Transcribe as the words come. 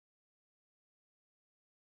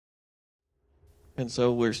And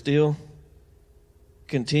so we're still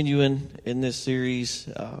continuing in this series,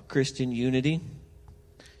 Christian Unity.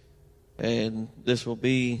 And this will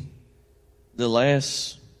be the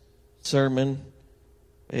last sermon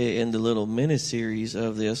in the little mini-series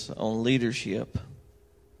of this on leadership.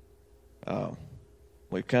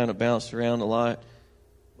 We've kind of bounced around a lot,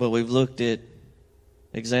 but we've looked at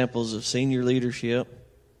examples of senior leadership.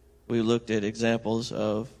 We looked at examples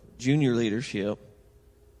of junior leadership.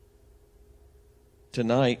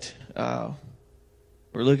 Tonight, we're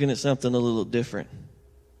looking at something a little different.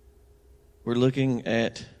 We're looking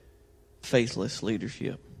at faithless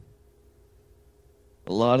leadership.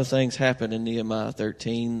 A lot of things happen in Nehemiah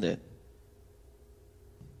 13 that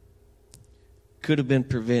could have been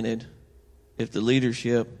prevented if the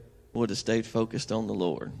leadership would have stayed focused on the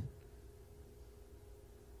Lord.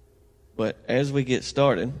 But as we get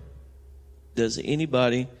started, does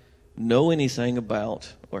anybody know anything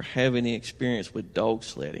about or have any experience with dog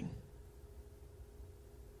sledding?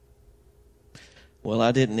 Well,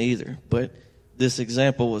 I didn't either, but this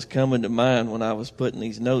example was coming to mind when I was putting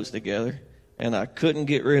these notes together, and I couldn't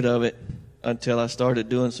get rid of it until I started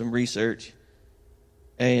doing some research.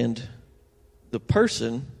 And the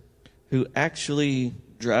person who actually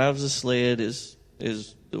drives the sled is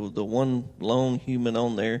the one lone human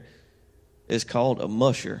on there is called a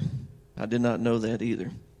musher. I did not know that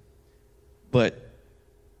either. But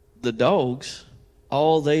the dogs,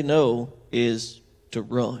 all they know is to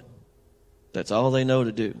run. That's all they know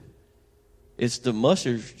to do. It's the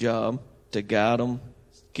musher's job to guide them,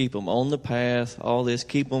 keep them on the path, all this,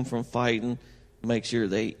 keep them from fighting, make sure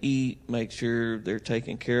they eat, make sure they're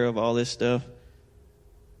taken care of, all this stuff.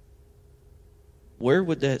 Where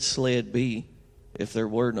would that sled be if there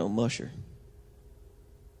were no musher?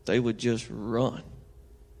 They would just run.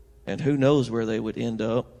 And who knows where they would end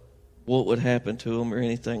up, what would happen to them, or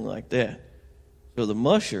anything like that. So the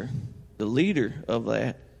musher, the leader of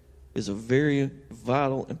that, is a very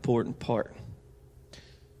vital, important part.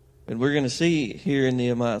 And we're going to see here in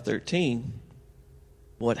Nehemiah 13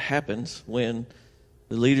 what happens when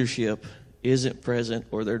the leadership isn't present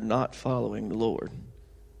or they're not following the Lord.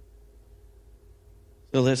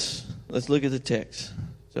 So let's look at the text.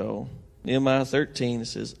 So Nehemiah 13, it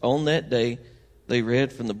says, "On that day they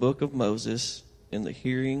read from the book of Moses in the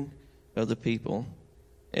hearing of the people,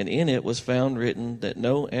 and in it was found written that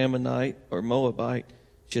no Ammonite or Moabite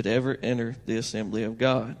should ever enter the assembly of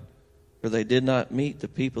God. For they did not meet the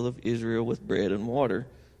people of Israel with bread and water,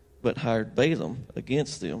 but hired Balaam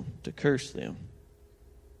against them to curse them.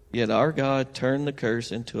 Yet our God turned the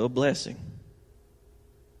curse into a blessing.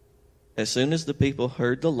 As soon as the people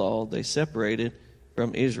heard the law, they separated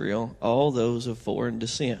from Israel all those of foreign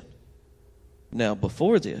descent. Now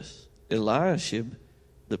before this, Eliashib,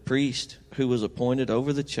 the priest who was appointed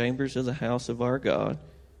over the chambers of the house of our God,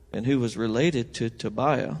 and who was related to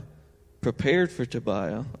Tobiah, prepared for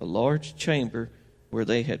Tobiah a large chamber where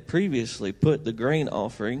they had previously put the grain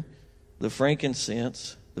offering, the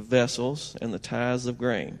frankincense, the vessels, and the tithes of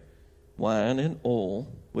grain, wine and oil,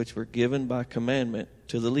 which were given by commandment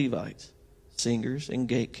to the Levites, singers and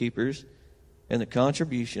gatekeepers, and the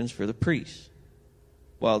contributions for the priests.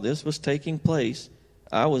 While this was taking place,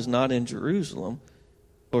 I was not in Jerusalem,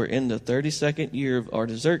 for in the 32nd year of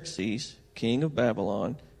Artaxerxes, king of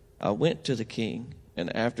Babylon, I went to the king,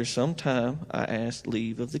 and after some time I asked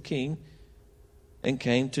leave of the king, and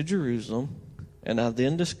came to Jerusalem, and I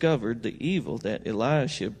then discovered the evil that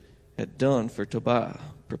Eliashib had done for Tobiah,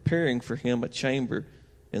 preparing for him a chamber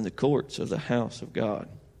in the courts of the house of God.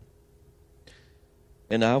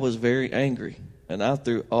 And I was very angry, and I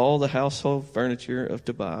threw all the household furniture of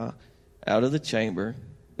Tobiah out of the chamber.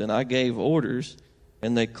 Then I gave orders,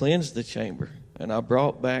 and they cleansed the chamber, and I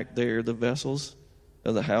brought back there the vessels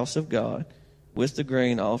of the house of God with the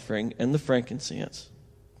grain offering and the frankincense.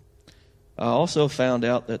 I also found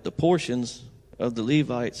out that the portions of the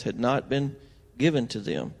Levites had not been given to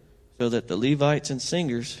them, so that the Levites and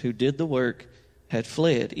singers who did the work had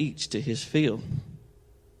fled each to his field.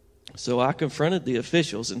 So I confronted the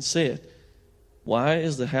officials and said, 'Why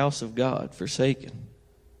is the house of God forsaken?'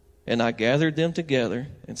 And I gathered them together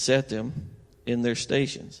and set them in their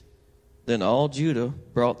stations. Then all Judah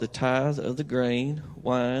brought the tithe of the grain,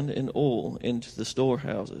 wine, and oil into the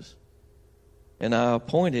storehouses. And I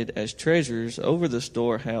appointed as treasurers over the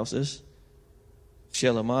storehouses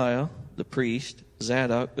Shelemiah the priest,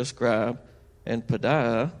 Zadok the scribe, and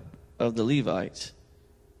Pedaiah of the Levites.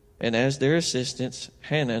 And as their assistants,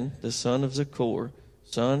 Hanan the son of Zaccur,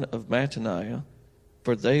 son of Mattaniah,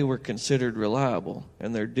 for they were considered reliable,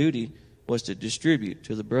 and their duty was to distribute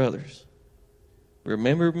to the brothers.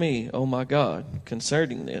 Remember me, O my God,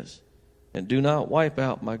 concerning this, and do not wipe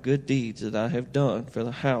out my good deeds that I have done for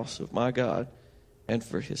the house of my God and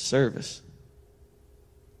for his service.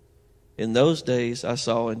 In those days I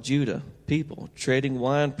saw in Judah people treading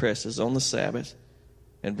wine presses on the Sabbath,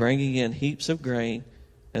 and bringing in heaps of grain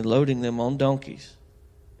and loading them on donkeys,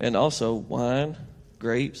 and also wine,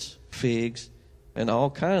 grapes, figs, and all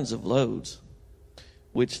kinds of loads,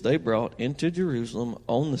 which they brought into Jerusalem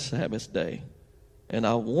on the Sabbath day. And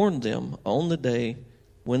I warned them on the day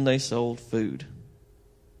when they sold food.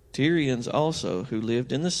 Tyrians also, who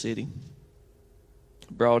lived in the city,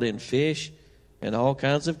 brought in fish and all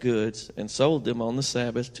kinds of goods, and sold them on the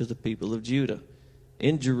Sabbath to the people of Judah,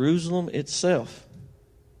 in Jerusalem itself.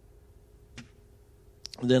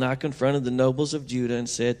 Then I confronted the nobles of Judah and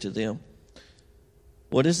said to them,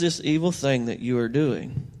 "What is this evil thing that you are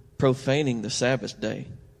doing, profaning the Sabbath day?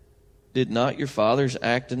 Did not your fathers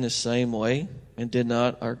act in the same way? And did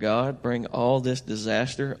not our God bring all this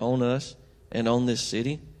disaster on us and on this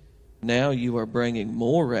city? Now you are bringing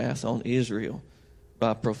more wrath on Israel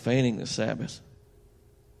by profaning the Sabbath."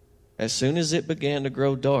 As soon as it began to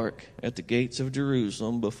grow dark at the gates of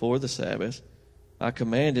Jerusalem before the Sabbath, I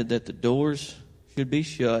commanded that the doors should be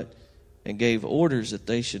shut, and gave orders that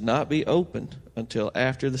they should not be opened until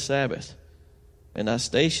after the Sabbath. And I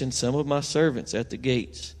stationed some of my servants at the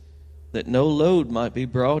gates, that no load might be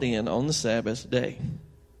brought in on the Sabbath day.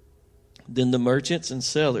 Then the merchants and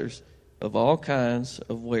sellers of all kinds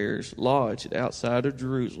of wares lodged outside of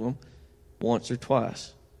Jerusalem once or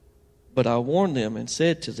twice. But I warned them and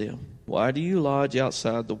said to them, "Why do you lodge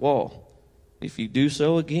outside the wall? If you do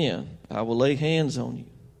so again, I will lay hands on you."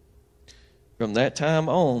 From that time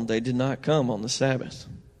on, they did not come on the Sabbath.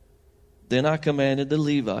 Then I commanded the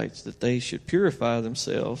Levites that they should purify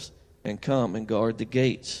themselves and come and guard the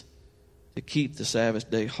gates, to keep the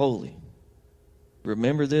Sabbath day holy.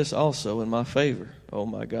 Remember this also in my favor, O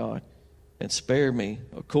my God, and spare me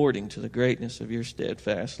according to the greatness of your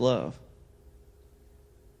steadfast love.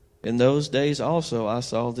 In those days also I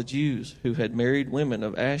saw the Jews who had married women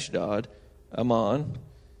of Ashdod, Ammon,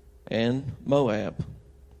 and Moab.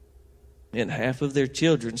 And half of their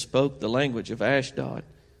children spoke the language of Ashdod,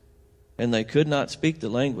 and they could not speak the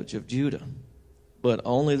language of Judah, but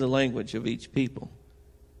only the language of each people.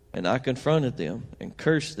 And I confronted them, and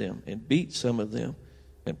cursed them, and beat some of them,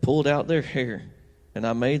 and pulled out their hair. And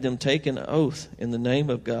I made them take an oath in the name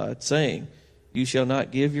of God, saying, "You shall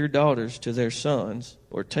not give your daughters to their sons,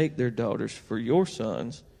 or take their daughters for your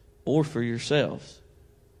sons, or for yourselves.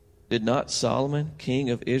 Did not Solomon, king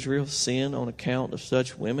of Israel, sin on account of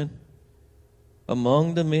such women?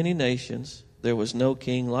 Among the many nations there was no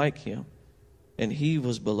king like him, and he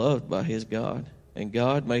was beloved by his God, and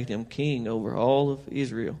God made him king over all of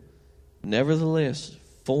Israel. Nevertheless,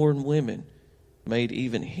 foreign women made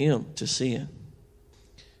even him to sin.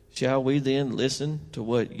 Shall we then listen to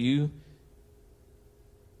you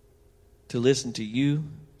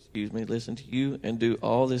and do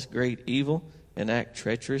all this great evil and act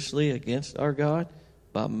treacherously against our God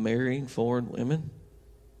by marrying foreign women?"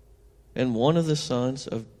 And one of the sons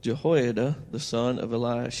of Jehoiada, the son of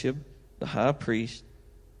Eliashib, the high priest,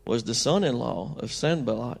 was the son-in-law of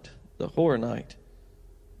Sanballat the Horonite.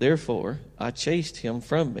 Therefore I chased him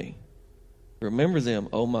from me. Remember them,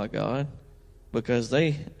 O my God, because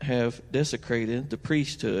they have desecrated the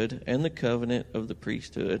priesthood and the covenant of the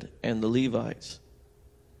priesthood and the Levites.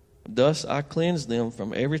 Thus I cleansed them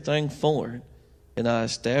from everything foreign, and I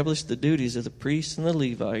established the duties of the priests and the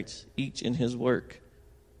Levites, each in his work.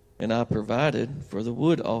 And I provided for the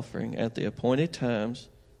wood offering at the appointed times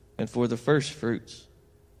and for the first fruits.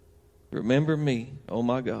 Remember me, O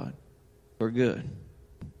my God, for good.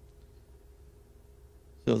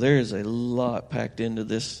 So there is a lot packed into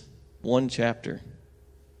this one chapter.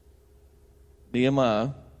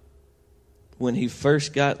 Nehemiah, when he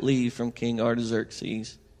first got leave from King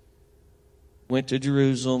Artaxerxes, went to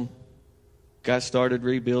Jerusalem, got started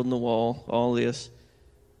rebuilding the wall, all this.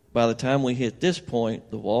 By the time we hit this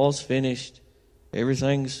point, the wall's finished,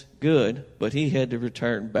 everything's good, but he had to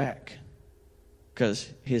return back because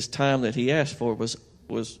his time that he asked for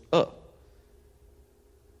was up.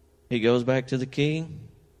 He goes back to the king,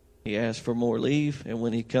 he asks for more leave, and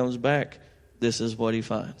when he comes back, this is what he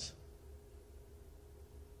finds.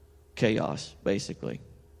 Chaos, basically.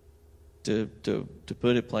 To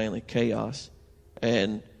put it plainly, chaos.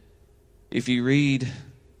 And if you read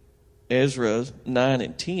Ezra 9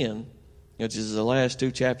 and 10, which is the last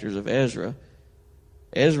two chapters of Ezra,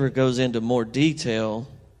 Ezra goes into more detail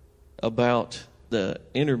about the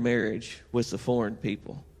intermarriage with the foreign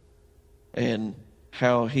people and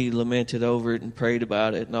how he lamented over it and prayed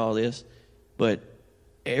about it and all this. But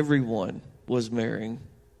everyone was marrying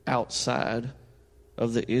outside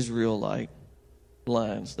of the Israelite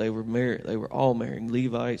lines. They were married. They were all marrying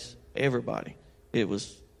Levites, everybody. It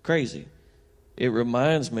was crazy. It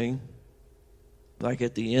reminds me, like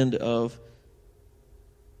at the end of,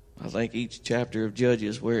 I think, each chapter of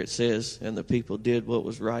Judges, where it says, and the people did what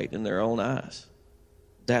was right in their own eyes.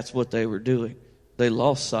 That's what they were doing. They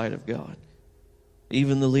lost sight of God.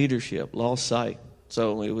 Even the leadership lost sight.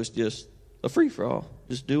 So it was just a free-for-all.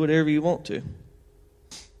 Just do whatever you want to.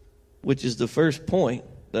 Which is the first point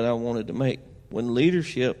that I wanted to make. When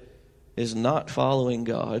leadership is not following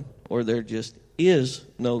God, or there just is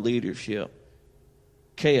no leadership,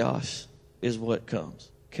 chaos is what comes.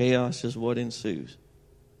 Chaos is what ensues.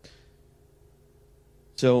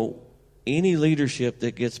 So any leadership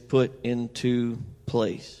that gets put into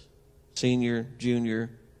place, senior, junior,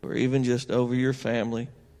 or even just over your family,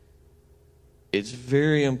 it's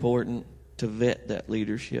very important to vet that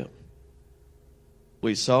leadership.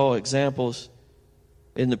 We saw examples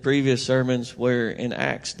in the previous sermons where in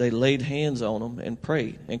Acts they laid hands on them and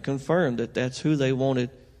prayed and confirmed that that's who they wanted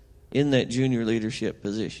in that junior leadership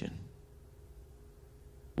position.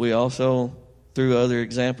 We also, through other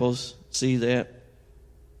examples, see that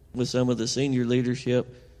with some of the senior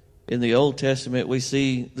leadership. In the Old Testament, we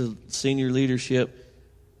see the senior leadership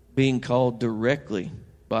being called directly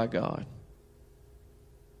by God.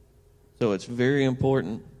 So it's very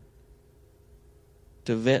important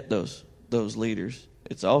to vet those leaders.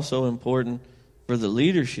 It's also important for the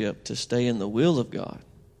leadership to stay in the will of God.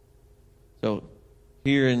 So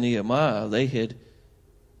here in Nehemiah, they had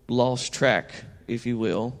lost track, if you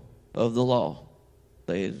will, of the law.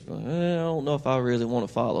 They had, I don't know if I really want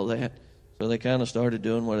to follow that. So they kind of started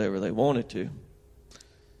doing whatever they wanted to.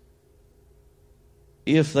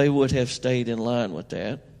 If they would have stayed in line with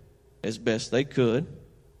that as best they could,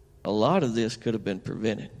 a lot of this could have been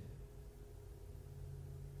prevented.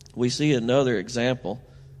 We see another example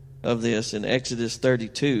of this in Exodus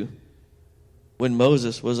 32 when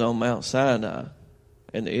Moses was on Mount Sinai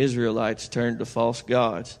and the Israelites turned to false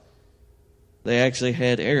gods. They actually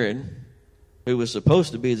had Aaron, who was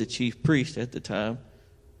supposed to be the chief priest at the time,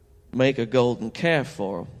 make a golden calf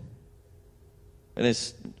for them. And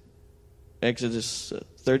it's Exodus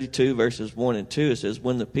 32 verses 1 and 2. It says,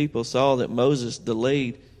 when the people saw that Moses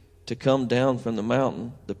delayed to come down from the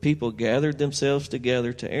mountain, the people gathered themselves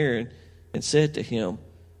together to Aaron and said to him,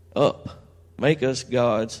 up, make us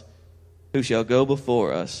gods who shall go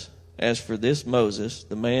before us. As for this Moses,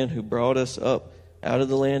 the man who brought us up out of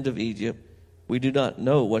the land of Egypt, we do not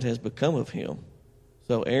know what has become of him.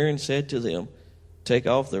 So Aaron said to them, take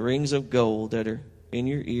off the rings of gold that are in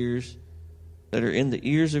your ears, that are in the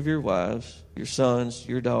ears of your wives, your sons,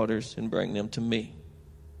 your daughters, and bring them to me.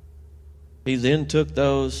 He then took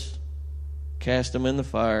those, cast them in the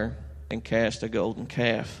fire, and cast a golden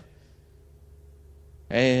calf.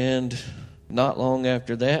 And not long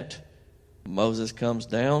after that, Moses comes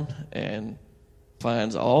down and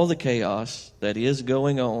finds all the chaos that is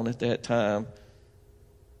going on at that time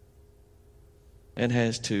and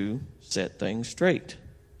has to set things straight.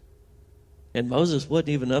 And Moses wasn't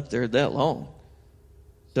even up there that long.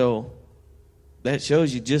 So that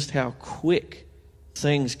shows you just how quick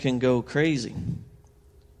things can go crazy.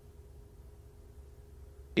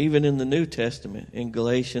 Even in the New Testament, in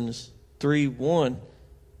Galatians 3:1,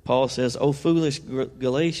 Paul says, O foolish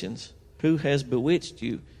Galatians, who has bewitched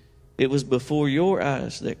you? It was before your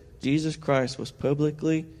eyes that Jesus Christ was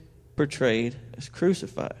publicly portrayed as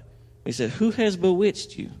crucified. He said, who has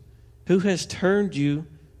bewitched you? Who has turned you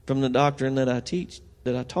from the doctrine that I teach,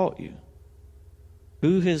 that I taught you?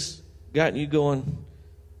 Who has gotten you going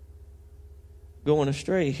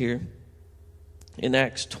astray here? In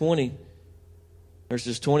Acts 20,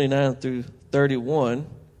 verses 29 through 31,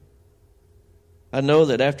 I know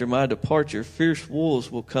that after my departure, fierce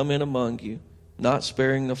wolves will come in among you, not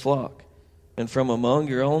sparing the flock. And from among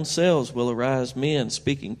your own selves will arise men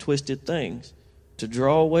speaking twisted things to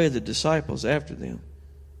draw away the disciples after them.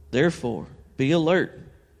 Therefore, be alert,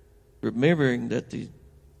 remembering that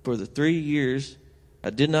for the 3 years I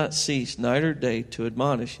did not cease night or day to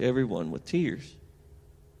admonish everyone with tears.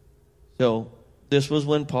 So this was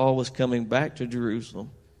when Paul was coming back to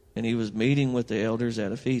Jerusalem, and he was meeting with the elders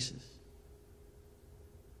at Ephesus.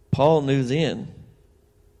 Paul knew then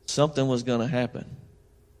something was going to happen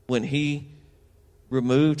when he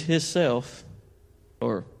removed himself,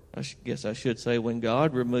 or I guess I should say when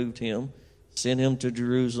God removed him, sent him to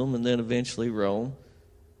Jerusalem and then eventually Rome.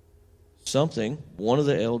 One of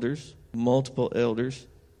the elders, multiple elders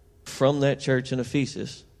from that church in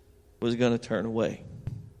Ephesus was going to turn away.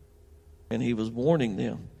 And he was warning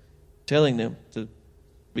them, telling them to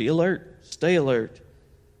be alert, stay alert.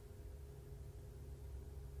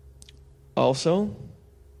 Also,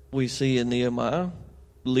 we see in Nehemiah,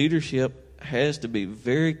 leadership has to be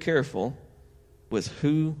very careful with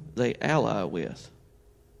who they ally with.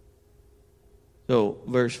 So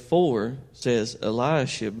verse 4 says,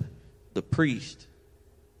 Eliashib, the priest,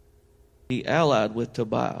 he allied with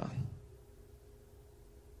Tobiah.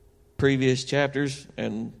 Previous chapters,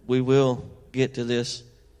 and we will get to this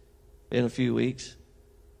in a few weeks,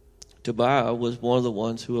 Tobiah was one of the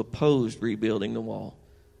ones who opposed rebuilding the wall.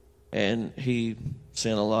 And he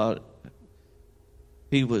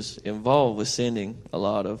was involved with sending a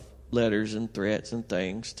lot of letters and threats and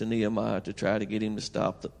things to Nehemiah to try to get him to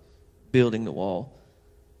stop building the wall.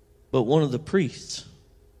 But one of the priests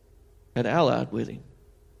had allied with him,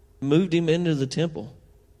 moved him into the temple.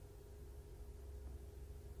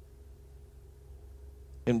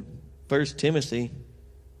 In 1 Timothy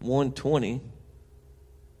 1:20,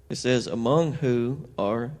 it says, among who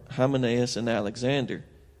are Hymenaeus and Alexander,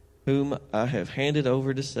 whom I have handed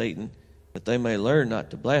over to Satan, that they may learn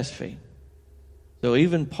not to blaspheme. So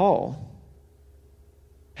even Paul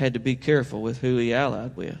had to be careful with who he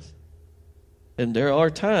allied with. And there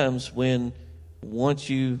are times when once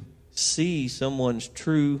you see someone's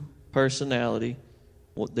true personality,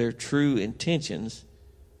 what their true intentions,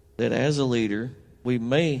 that as a leader, we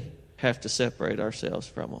may have to separate ourselves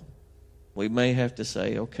from them. We may have to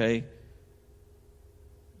say, okay,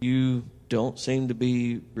 you don't seem to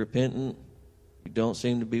be repentant. You don't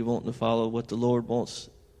seem to be wanting to follow what the Lord wants.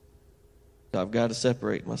 So I've got to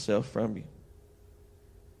separate myself from you.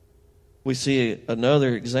 We see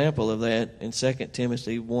another example of that in 2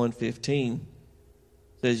 Timothy 1:15. It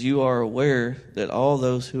says, you are aware that all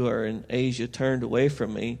those who are in Asia turned away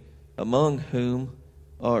from me, among whom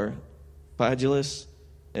are Phygelus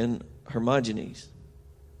and Hermogenes.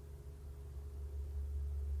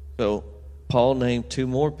 So Paul named two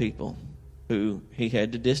more people who he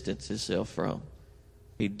had to distance himself from.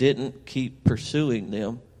 He didn't keep pursuing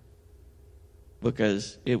them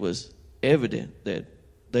because it was evident that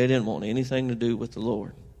they didn't want anything to do with the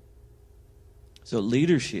Lord. So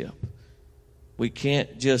leadership, we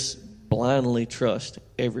can't just blindly trust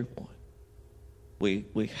everyone. We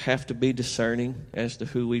have to be discerning as to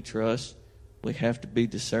who we trust. We have to be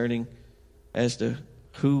discerning as to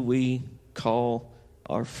who we call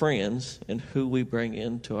our friends and who we bring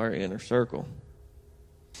into our inner circle.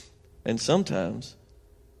 And sometimes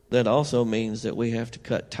that also means that we have to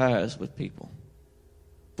cut ties with people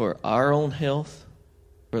for our own health,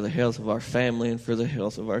 for the health of our family, and for the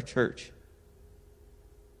health of our church.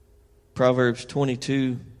 Proverbs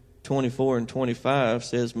 22:24 and 25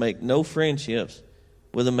 says, make no friendships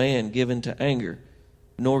with a man given to anger,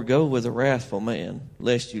 nor go with a wrathful man,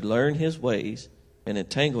 lest you learn his ways and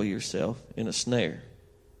entangle yourself in a snare.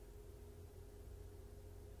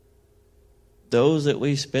 Those that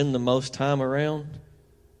we spend the most time around,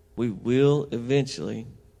 we will eventually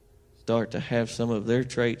start to have some of their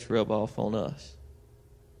traits rub off on us.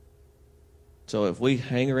 So if we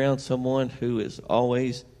hang around someone who is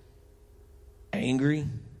always angry,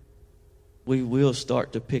 we will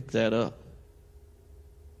start to pick that up.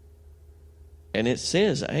 And it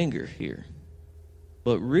says anger here.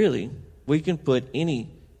 But really, we can put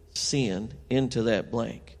any sin into that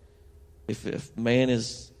blank. If man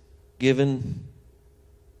is given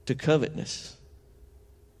to covetousness,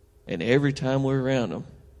 and every time we're around them,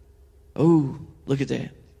 oh, look at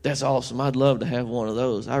that. That's awesome. I'd love to have one of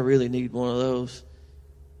those. I really need one of those.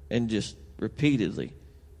 And just repeatedly,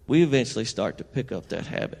 we eventually start to pick up that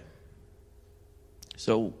habit.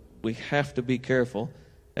 So we have to be careful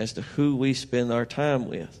as to who we spend our time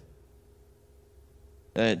with.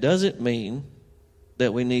 Now, it doesn't mean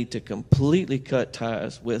that we need to completely cut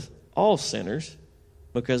ties with all sinners,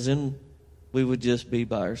 because then we would just be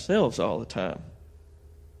by ourselves all the time.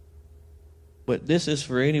 But this is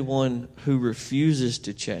for anyone who refuses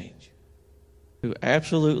to change, who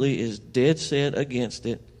absolutely is dead set against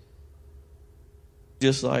it,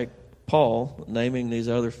 just like Paul, naming these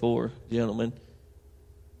other four gentlemen,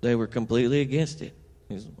 they were completely against it.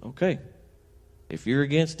 He's okay. If you're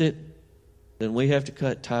against it, then we have to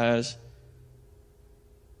cut ties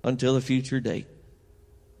until a future date.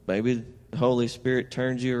 Maybe the Holy Spirit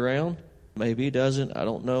turns you around. Maybe he doesn't. I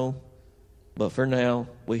don't know. But for now,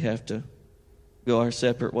 we have to go our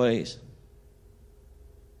separate ways.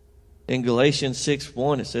 In Galatians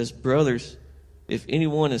 6:1, it says, brothers, if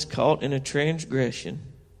anyone is caught in a transgression,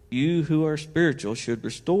 you who are spiritual should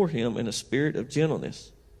restore him in a spirit of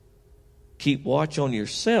gentleness. Keep watch on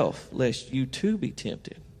yourself, lest you too be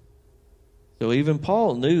tempted. So even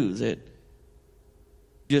Paul knew that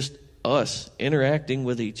just us interacting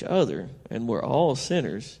with each other, and we're all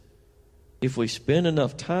sinners, if we spend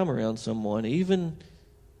enough time around someone, even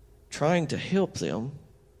trying to help them,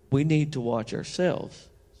 we need to watch ourselves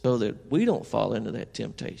so that we don't fall into that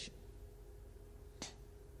temptation.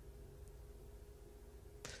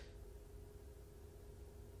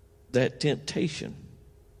 That temptation,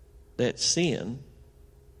 that sin,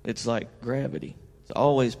 it's like gravity. It's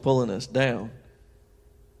always pulling us down.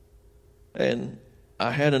 And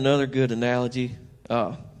I had another good analogy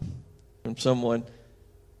from someone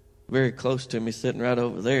very close to me sitting right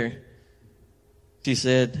over there. She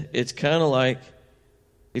said, it's kind of like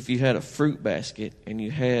if you had a fruit basket and you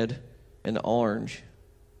had an orange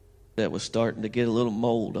that was starting to get a little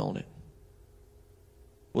mold on it.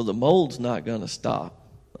 Well, the mold's not going to stop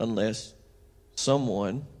unless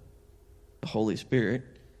someone, the Holy Spirit,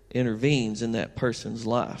 intervenes in that person's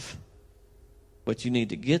life. But you need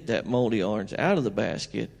to get that moldy orange out of the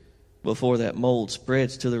basket before that mold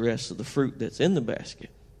spreads to the rest of the fruit that's in the basket.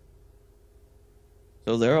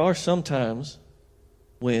 So there are some times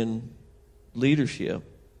when leadership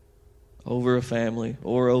over a family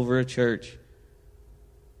or over a church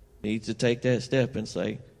needs to take that step and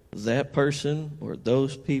say, that person or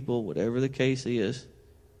those people, whatever the case is,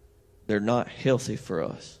 they're not healthy for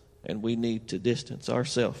us, and we need to distance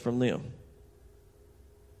ourselves from them.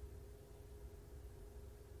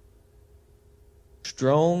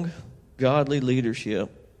 Strong, godly leadership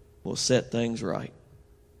will set things right.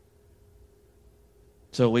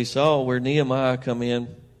 So we saw where Nehemiah come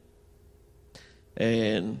in,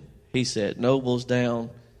 and he set nobles down,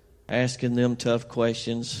 asking them tough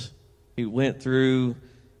questions. He went through,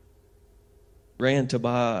 ran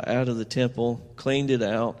Tobiah out of the temple, cleaned it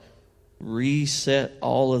out, reset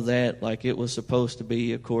all of that like it was supposed to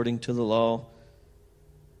be according to the law.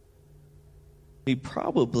 He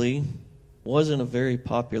probably wasn't a very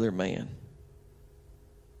popular man.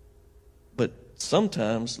 But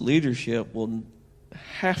sometimes leadership will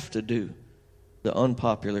have to do the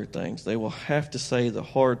unpopular things. They will have to say the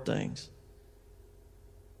hard things.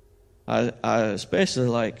 I especially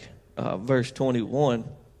like verse 21.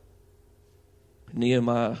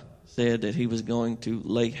 Nehemiah said that he was going to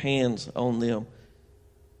lay hands on them.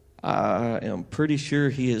 I am pretty sure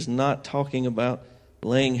he is not talking about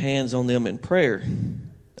laying hands on them in prayer.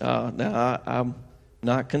 Now, I'm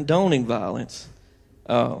not condoning violence.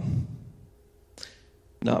 Not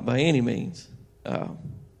by any means.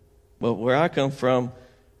 But where I come from,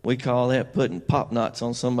 we call that putting pop knots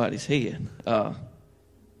on somebody's head.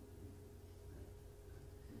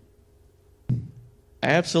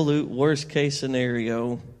 Absolute worst case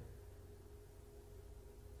scenario,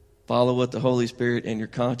 follow what the Holy Spirit and your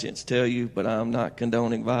conscience tell you, but I'm not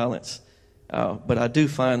condoning violence. But I do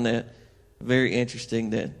find that very interesting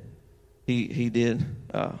that he did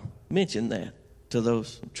mention that to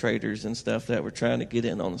those traders and stuff that were trying to get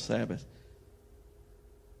in on the Sabbath.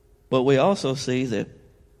 But we also see that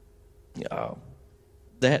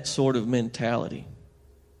that sort of mentality,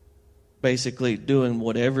 basically doing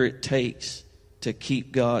whatever it takes to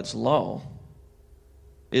keep God's law,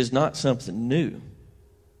 is not something new.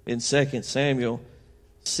 In 2 Samuel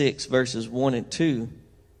 6, verses 1 and 2,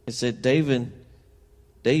 it said, David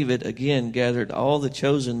again gathered all the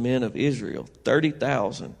chosen men of Israel,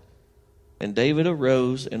 30,000. And David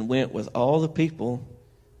arose and went with all the people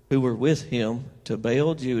who were with him to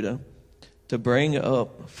Baal Judah to bring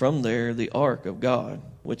up from there the ark of God,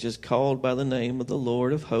 which is called by the name of the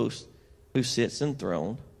Lord of hosts, who sits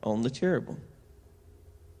enthroned on the cherubim.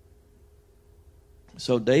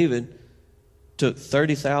 So David took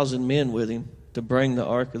 30,000 men with him to bring the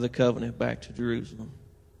Ark of the Covenant back to Jerusalem.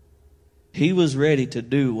 He was ready to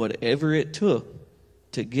do whatever it took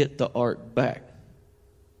to get the Ark back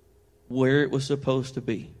where it was supposed to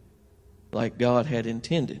be, like God had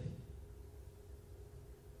intended.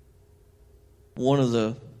 One of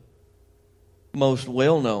the most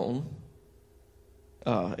well-known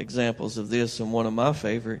examples of this, and one of my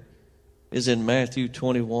favorite, is in Matthew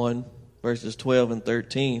 21, verses 12 and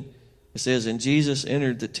 13. It says, And Jesus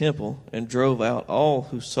entered the temple and drove out all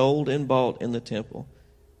who sold and bought in the temple.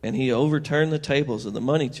 And he overturned the tables of the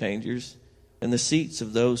money changers and the seats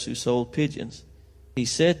of those who sold pigeons. He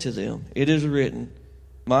said to them, It is written,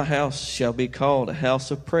 My house shall be called a house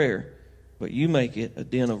of prayer, but you make it a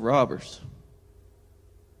den of robbers.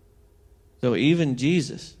 So even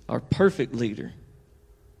Jesus, our perfect leader,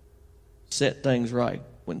 set things right.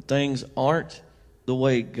 When things aren't the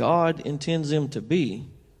way God intends them to be,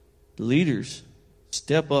 leaders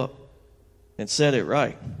step up and set it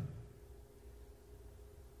right.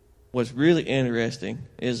 What's really interesting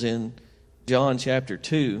is in John chapter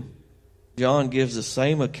 2, John gives the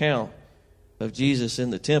same account of Jesus in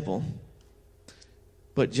the temple.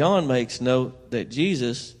 But John makes note that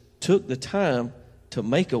Jesus took the time to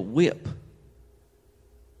make a whip.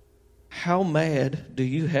 How mad do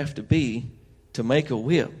you have to be to make a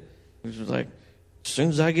whip? He was like, as soon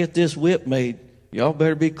as I get this whip made, y'all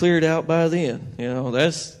better be cleared out by then. You know,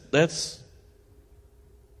 that's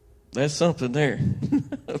something there.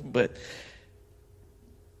 But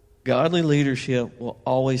godly leadership will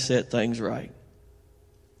always set things right.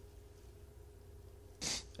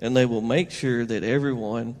 And they will make sure that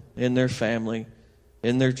everyone in their family,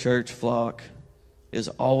 in their church flock, is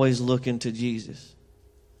always looking to Jesus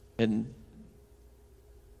and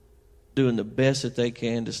doing the best that they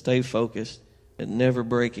can to stay focused and never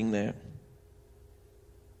breaking that.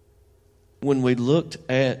 When we looked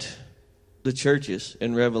at the churches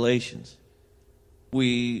in Revelations,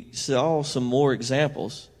 we saw some more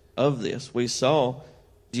examples of this. We saw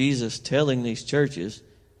Jesus telling these churches,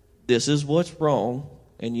 this is what's wrong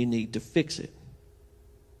and you need to fix it.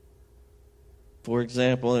 For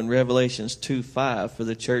example, in Revelations 2:5 for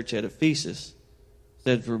the church at Ephesus, it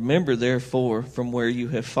says, remember therefore from where you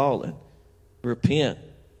have fallen, repent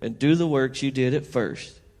and do the works you did at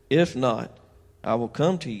first. If not, I will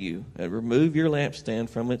come to you and remove your lampstand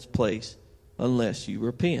from its place unless you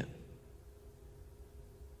repent.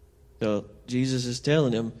 So Jesus is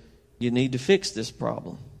telling them, you need to fix this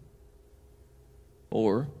problem,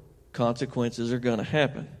 or consequences are going to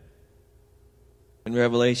happen. In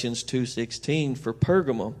Revelations 2:16 for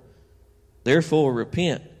Pergamum, therefore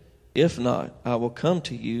repent. If not, I will come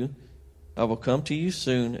to you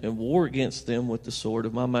soon and war against them with the sword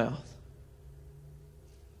of my mouth.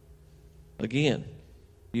 Again,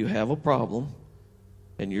 you have a problem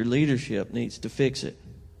and your leadership needs to fix it.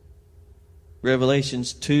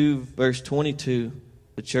 Revelations 2 verse 22,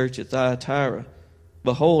 the church at Thyatira,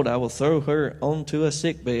 behold, I will throw her onto a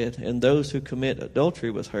sickbed, and those who commit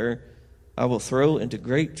adultery with her I will throw into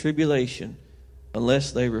great tribulation,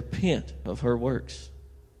 unless they repent of her works.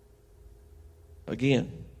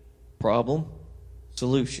 Again, problem,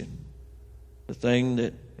 solution. The thing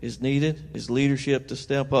that is needed is leadership to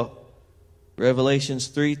step up. Revelations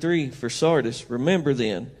 3:3 for Sardis, remember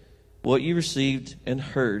then what you received and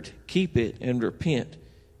heard, keep it and repent.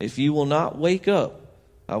 If you will not wake up,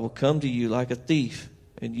 I will come to you like a thief,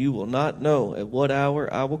 and you will not know at what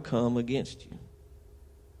hour I will come against you.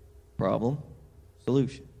 Problem,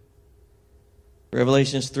 solution.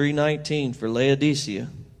 Revelations 3:19 for Laodicea,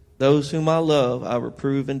 those whom I love I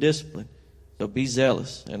reprove and discipline, so be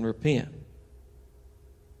zealous and repent.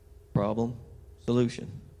 Problem,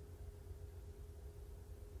 solution.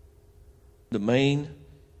 The main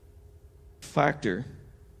factor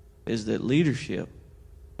is that leadership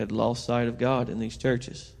had lost sight of God in these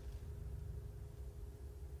churches.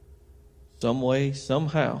 Some way,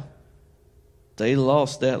 somehow, they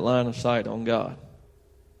lost that line of sight on God.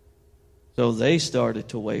 So they started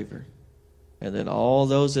to waver. And then all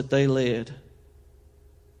those that they led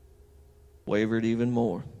wavered even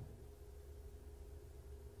more.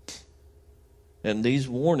 And these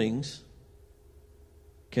warnings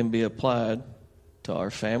can be applied to our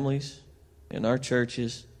families and our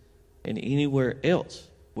churches and anywhere else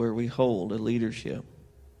where we hold a leadership.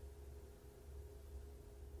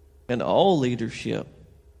 And all leadership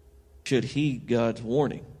should heed God's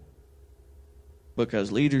warning,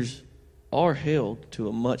 because leaders are held to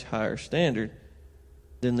a much higher standard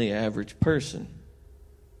than the average person.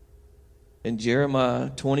 In Jeremiah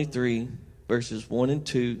 23, verses 1 and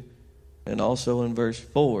 2, and also in verse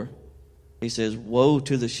 4, he says, woe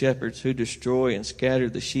to the shepherds who destroy and scatter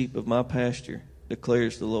the sheep of my pasture,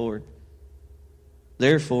 declares the Lord.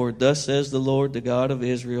 Therefore, thus says the Lord, the God of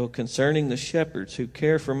Israel, concerning the shepherds who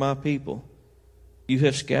care for my people, you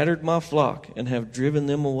have scattered my flock and have driven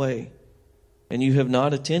them away, and you have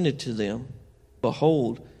not attended to them.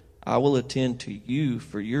 Behold, I will attend to you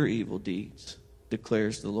for your evil deeds,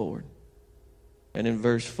 declares the Lord. And in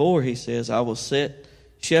verse 4 he says, I will set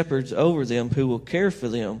shepherds over them who will care for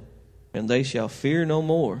them, and they shall fear no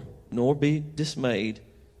more, nor be dismayed,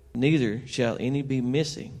 neither shall any be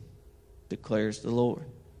missing, declares the Lord.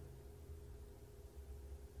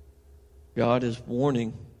 God is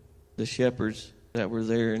warning the shepherds that were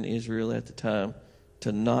there in Israel at the time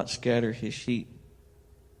to not scatter his sheep.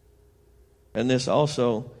 And this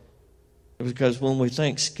also, because when we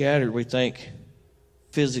think scattered, we think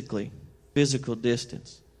physical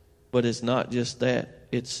distance. But it's not just that.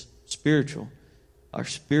 It's spiritual. Our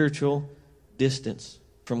spiritual distance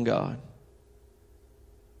from God.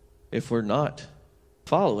 If we're not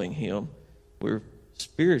following him, we're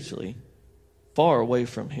spiritually far away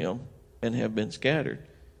from him and have been scattered.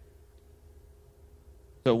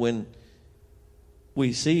 So when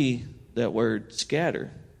we see that word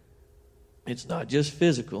scatter. It's not just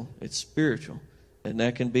physical, it's spiritual. And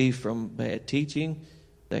that can be from bad teaching,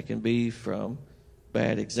 that can be from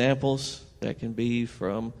bad examples, that can be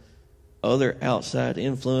from other outside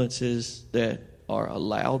influences that are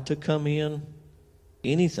allowed to come in,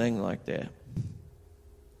 anything like that.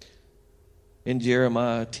 In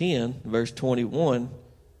Jeremiah 10, verse 21,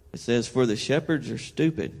 it says, "For the shepherds are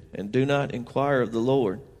stupid and do not inquire of the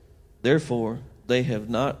Lord. Therefore they have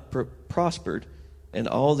not prospered, and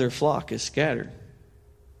all their flock is scattered."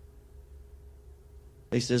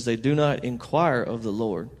 He says they do not inquire of the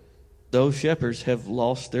Lord. Those shepherds have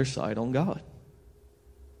lost their sight on God.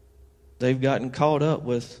 They've gotten caught up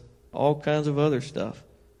with all kinds of other stuff.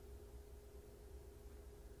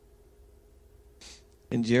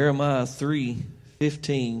 In Jeremiah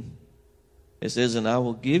 3:15, it says, "And I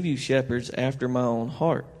will give you shepherds after my own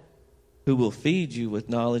heart, who will feed you with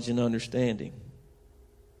knowledge and understanding."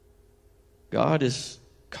 God is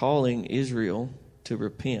calling Israel to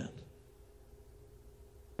repent.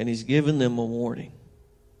 And he's given them a warning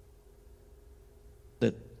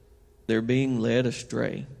that they're being led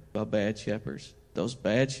astray by bad shepherds. Those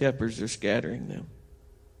bad shepherds are scattering them.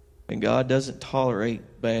 And God doesn't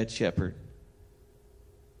tolerate bad shepherd.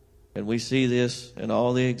 And we see this in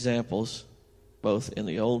all the examples, both in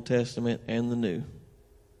the Old Testament and the New.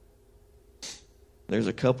 There's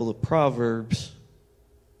a couple of proverbs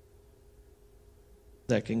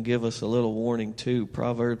that can give us a little warning too.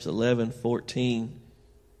 Proverbs 11:14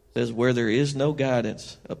 says, "Where there is no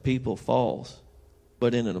guidance, a people falls,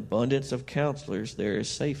 but in an abundance of counselors there is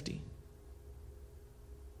safety."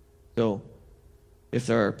 So, if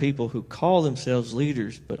there are people who call themselves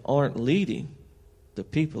leaders but aren't leading, the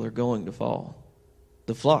people are going to fall.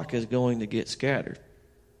 The flock is going to get scattered.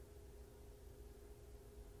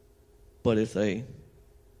 But if they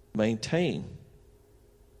maintain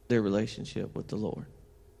their relationship with the Lord,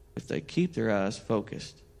 if they keep their eyes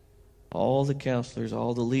focused, all the counselors,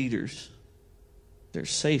 all the leaders,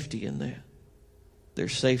 there's safety in that.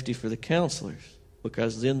 There's safety for the counselors,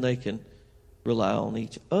 because then they can rely on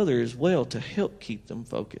each other as well to help keep them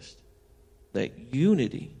focused. That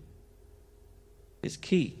unity is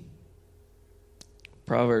key.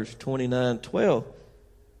 Proverbs 29:12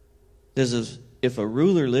 says, "If a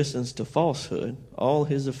ruler listens to falsehood, all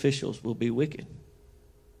his officials will be wicked."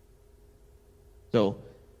 So,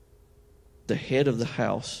 the head of the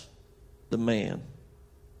house, the man,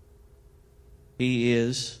 he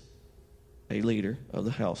is a leader of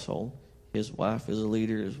the household. His wife is a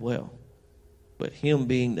leader as well. But him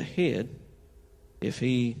being the head, if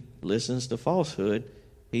he listens to falsehood,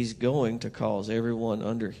 he's going to cause everyone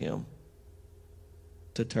under him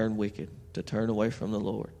to turn wicked, to turn away from the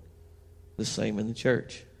Lord. The same in the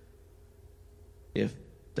church. If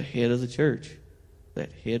the head of the church,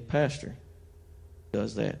 that head pastor,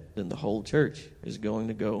 does that, then the whole church is going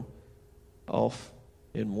to go off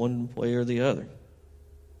in one way or the other.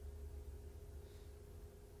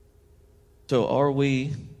 So are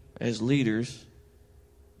we, as leaders,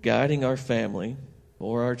 guiding our family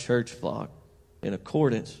or our church flock in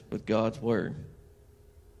accordance with God's word?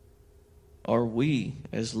 Are we,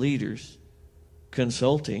 as leaders,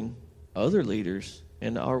 consulting other leaders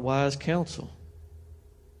and our wise counsel?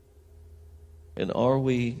 And are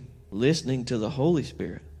we listening to the Holy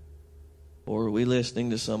Spirit, or are we listening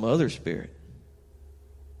to some other spirit?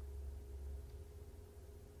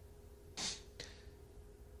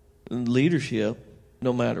 In leadership,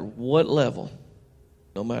 no matter what level,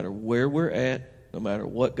 no matter where we're at, no matter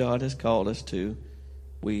what God has called us to,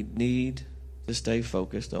 we need to stay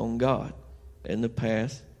focused on God and the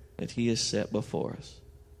path that He has set before us.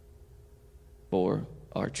 For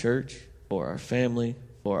our church, for our family,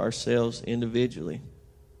 for ourselves individually.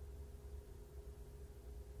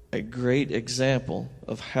 A great example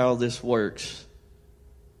of how this works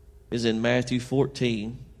is in Matthew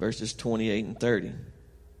 14, verses 28 and 30.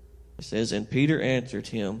 It says, "And Peter answered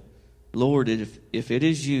him, Lord, if it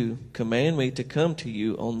is you, command me to come to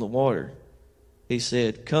you on the water. He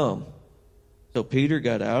said, Come. So Peter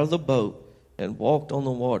got out of the boat and walked on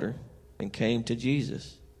the water and came to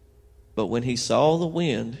Jesus. But when he saw the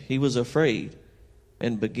wind, he was afraid,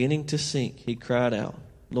 and beginning to sink, he cried out,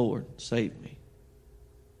 Lord, save me."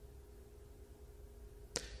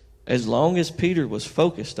 As long as Peter was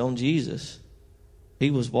focused on Jesus,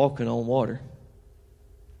 he was walking on water,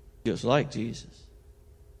 just like Jesus.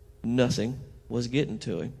 Nothing was getting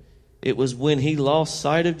to him. It was when he lost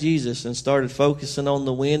sight of Jesus and started focusing on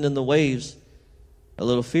the wind and the waves, a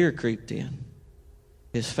little fear creeped in.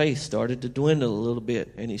 His faith started to dwindle a little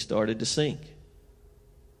bit, and he started to sink.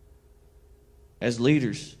 As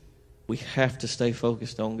leaders, we have to stay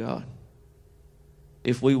focused on God.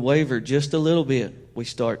 If we waver just a little bit, we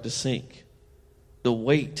start to sink. The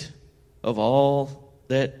weight of all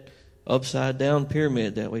that upside down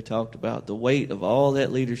pyramid that we talked about, the weight of all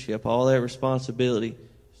that leadership, all that responsibility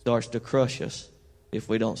starts to crush us if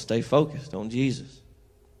we don't stay focused on Jesus.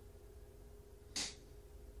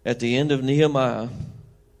 At the end of Nehemiah,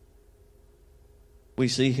 we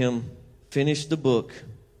see him finish the book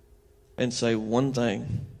and say one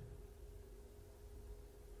thing: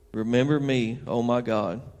 remember me, oh my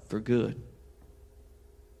God, for good.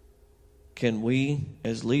 Can we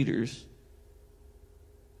as leaders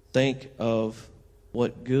think of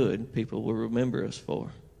what good people will remember us for?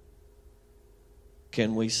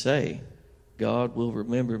 Can we say, God will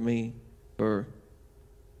remember me for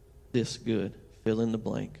this good? Fill in the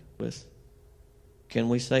blank with. Can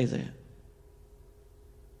we say that?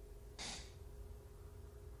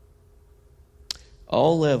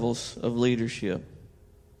 All levels of leadership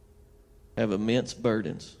have immense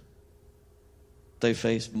burdens. They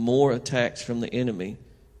face more attacks from the enemy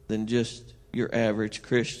than just your average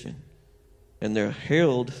Christian. And they're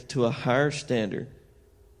held to a higher standard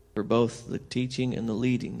for both the teaching and the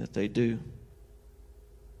leading that they do.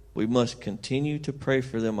 We must continue to pray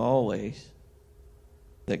for them always,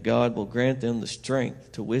 that God will grant them the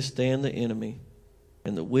strength to withstand the enemy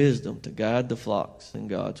and the wisdom to guide the flocks in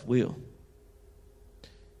God's will.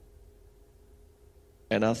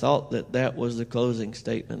 And I thought that was the closing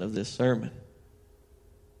statement of this sermon.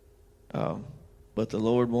 But the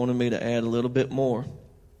Lord wanted me to add a little bit more.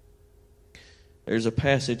 There's a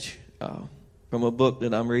passage from a book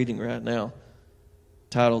that I'm reading right now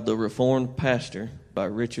titled The Reformed Pastor by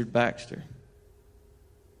Richard Baxter.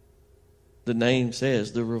 The name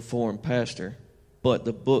says The Reformed Pastor, but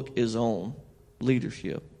the book is on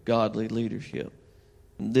leadership, godly leadership.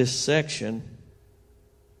 And this section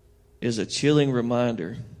is a chilling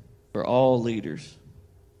reminder for all leaders.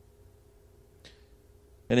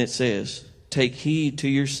 And it says, take heed to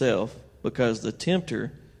yourself, because the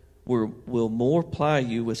tempter will more ply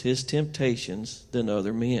you with his temptations than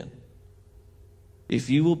other men. If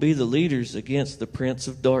you will be the leaders against the prince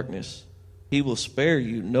of darkness, he will spare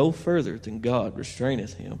you no further than God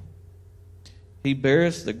restraineth him. He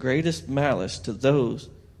beareth the greatest malice to those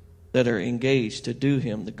that are engaged to do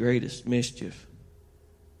him the greatest mischief.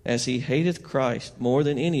 As he hateth Christ more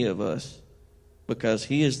than any of us, because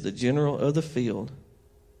he is the general of the field,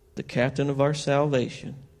 the captain of our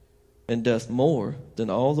salvation, and doth more than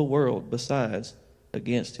all the world besides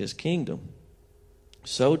against his kingdom,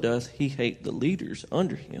 so doth he hate the leaders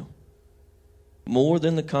under him more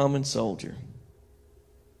than the common soldier.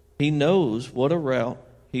 He knows what a rout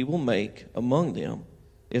he will make among them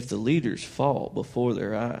if the leaders fall before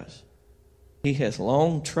their eyes. He hath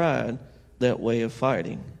long tried that way of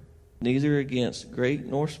fighting, neither against great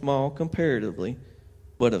nor small comparatively,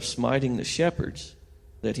 but of smiting the shepherds,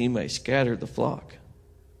 that he may scatter the flock.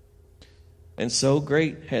 And so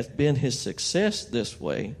great hath been his success this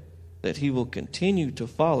way, that he will continue to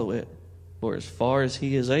follow it for as far as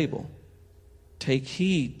he is able. Take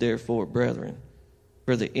heed, therefore, brethren,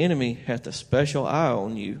 for the enemy hath a special eye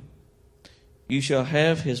on you. You shall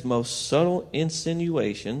have his most subtle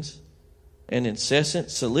insinuations and incessant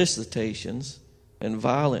solicitations and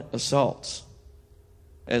violent assaults.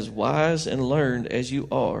 As wise and learned as you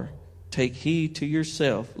are, take heed to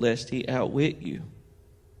yourself, lest he outwit you.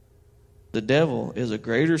 The devil is a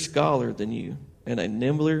greater scholar than you, and a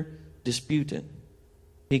nimbler disputant.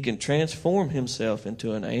 He can transform himself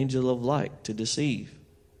into an angel of light to deceive.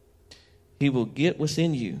 He will get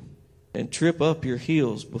within you and trip up your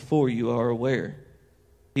heels before you are aware.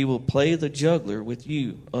 He will play the juggler with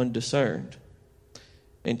you undiscerned,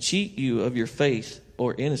 and cheat you of your faith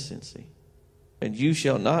or innocency, and you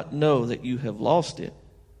shall not know that you have lost it.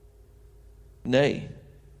 Nay,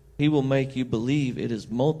 he will make you believe it is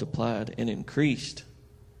multiplied and increased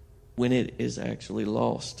when it is actually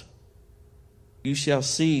lost. You shall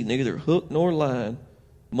see neither hook nor line,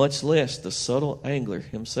 much less the subtle angler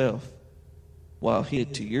himself, while he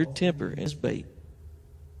to your temper his bait.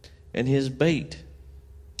 And his bait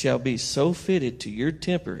shall be so fitted to your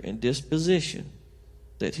temper and disposition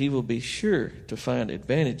that he will be sure to find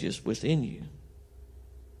advantages within you,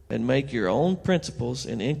 and make your own principles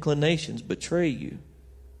and inclinations betray you.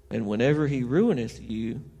 And whenever he ruineth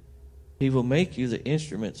you, he will make you the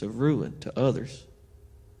instruments of ruin to others.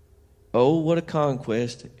 Oh, what a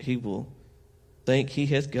conquest he will think he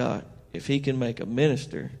hath got, if he can make a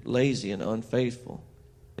minister lazy and unfaithful.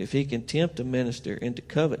 If he can tempt a minister into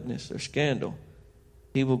covetousness or scandal,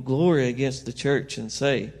 he will glory against the church and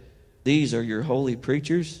say, these are your holy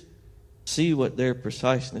preachers. See what their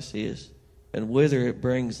preciseness is, and whither it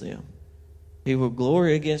brings them. He will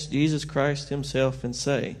glory against Jesus Christ himself and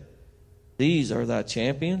say, These are thy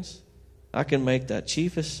champions. I can make thy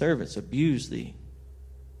chiefest servants abuse thee.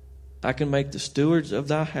 I can make the stewards of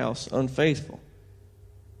thy house unfaithful.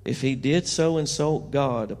 If he did so insult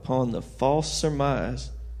God upon the false surmise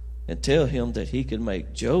and tell him that he could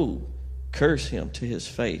make Job curse him to his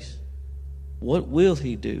face, what will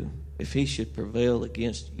he do if he should prevail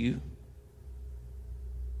against you?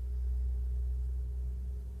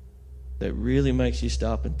 That really makes you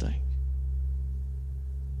stop and think.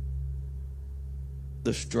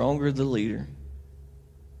 The stronger the leader,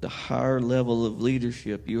 the higher level of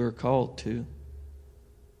leadership you are called to,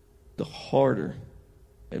 the harder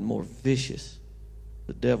and more vicious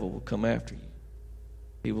the devil will come after you.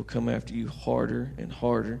 He will come after you harder and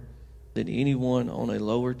harder than anyone on a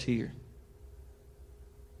lower tier.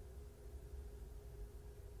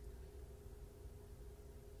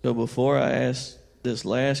 So before I ask this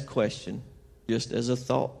last question, just as a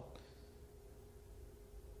thought,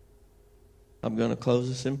 I'm going to close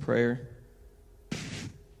this in prayer.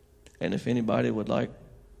 And if anybody would like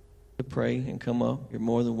to pray and come up, you're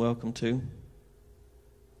more than welcome to.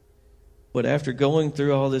 But after going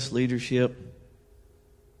through all this leadership,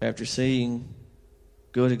 after seeing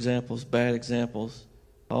good examples, bad examples,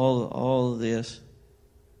 all of this,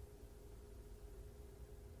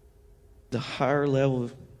 the higher level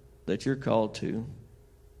that you're called to,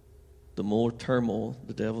 the more turmoil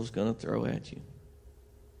the devil's going to throw at you.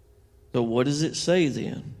 So what does it say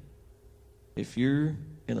then? If you're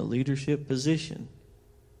in a leadership position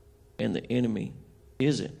and the enemy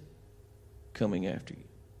isn't coming after you.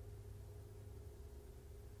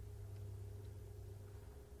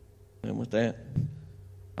 And with that,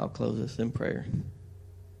 I'll close this in prayer.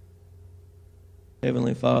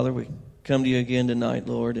 Heavenly Father, we come to you again tonight,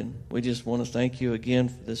 Lord, and we just want to thank you again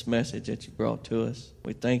for this message that you brought to us.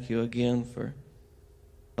 We thank you again for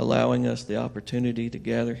allowing us the opportunity to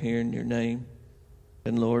gather here in your name.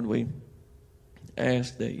 And Lord, we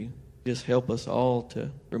ask that you just help us all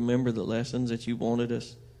to remember the lessons that you wanted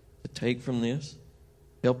us to take from this.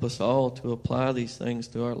 Help us all to apply these things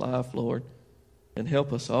to our life, Lord, and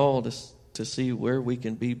help us all to see where we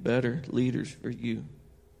can be better leaders for you.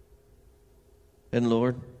 And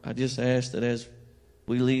Lord, I just ask that as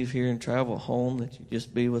we leave here and travel home, that you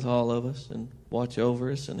just be with all of us and watch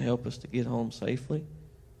over us and help us to get home safely.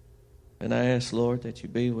 And I ask, Lord, that you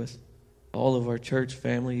be with all of our church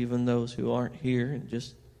family, even those who aren't here, and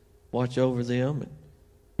just watch over them and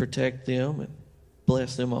protect them and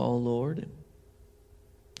bless them all, Lord. And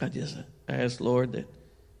I just ask, Lord, that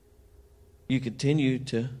you continue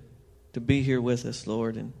to be here with us,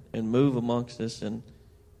 Lord, and move amongst us. And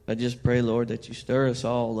I just pray, Lord, that you stir us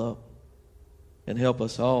all up and help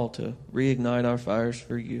us all to reignite our fires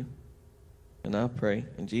for you. And I pray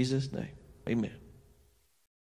in Jesus' name, amen.